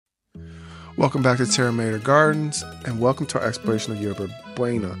Welcome back to Terra Gardens, and welcome to our exploration of Yerba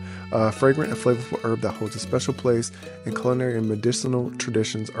Buena, a fragrant and flavorful herb that holds a special place in culinary and medicinal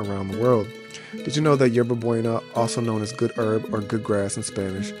traditions around the world. Did you know that Yerba Buena, also known as good herb or good grass in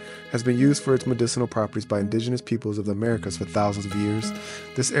Spanish, has been used for its medicinal properties by indigenous peoples of the Americas for thousands of years?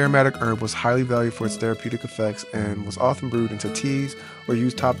 This aromatic herb was highly valued for its therapeutic effects and was often brewed into teas or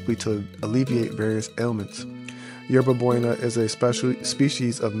used topically to alleviate various ailments. Yerba Buena is a special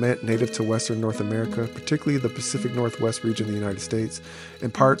species of mint native to western North America, particularly the Pacific Northwest region of the United States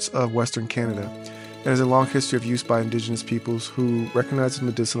and parts of western Canada. It has a long history of use by indigenous peoples who recognized its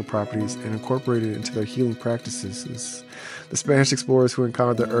medicinal properties and incorporated it into their healing practices. The Spanish explorers who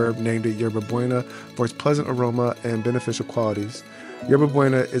encountered the herb named it Yerba Buena for its pleasant aroma and beneficial qualities. Yerba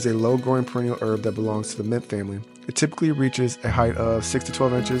Buena is a low-growing perennial herb that belongs to the mint family. It typically reaches a height of 6 to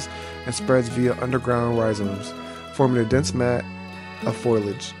 12 inches and spreads via underground rhizomes, forming a dense mat of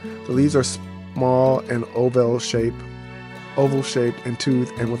foliage. The leaves are small and oval-shaped and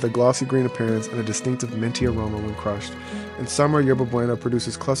toothed and with a glossy green appearance and a distinctive minty aroma when crushed. In summer, Yerba Buena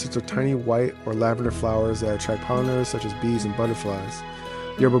produces clusters of tiny white or lavender flowers that attract pollinators such as bees and butterflies.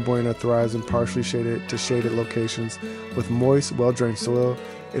 Yerba Buena thrives in partially shaded to shaded locations with moist, well-drained soil.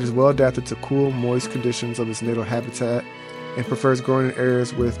 It is well adapted to cool, moist conditions of its natal habitat and prefers growing in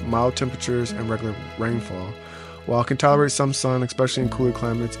areas with mild temperatures and regular rainfall. While it can tolerate some sun, especially in cooler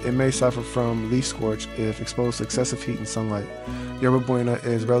climates, it may suffer from leaf scorch if exposed to excessive heat and sunlight. Yerba Buena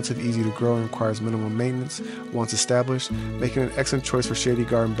is relatively easy to grow and requires minimal maintenance once established, making it an excellent choice for shady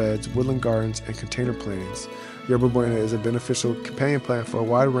garden beds, woodland gardens, and container plantings. Yerba Buena is a beneficial companion plant for a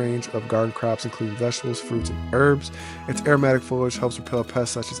wide range of garden crops, including vegetables, fruits, and herbs. Its aromatic foliage helps repel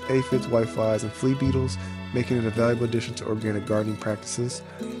pests such as aphids, whiteflies, and flea beetles, making it a valuable addition to organic gardening practices.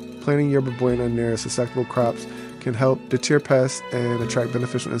 Planting Yerba Buena near susceptible crops can help deter pests and attract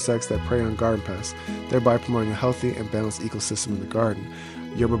beneficial insects that prey on garden pests, thereby promoting a healthy and balanced ecosystem in the garden.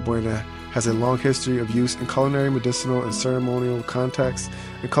 Yerba Buena has a long history of use in culinary, medicinal, and ceremonial contexts.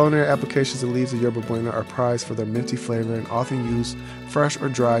 In culinary applications, the leaves of Yerba Buena are prized for their minty flavor and often used fresh or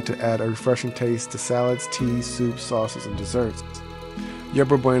dry to add a refreshing taste to salads, teas, soups, sauces, and desserts.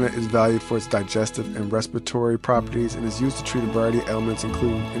 Yerba Buena is valued for its digestive and respiratory properties and is used to treat a variety of ailments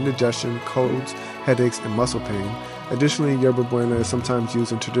including indigestion, colds, headaches, and muscle pain. Additionally, Yerba Buena is sometimes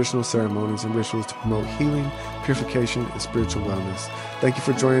used in traditional ceremonies and rituals to promote healing, purification, and spiritual wellness. Thank you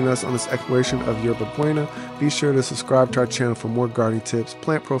for joining us on this exploration of Yerba Buena. Be sure to subscribe to our channel for more gardening tips,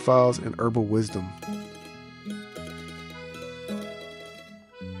 plant profiles, and herbal wisdom.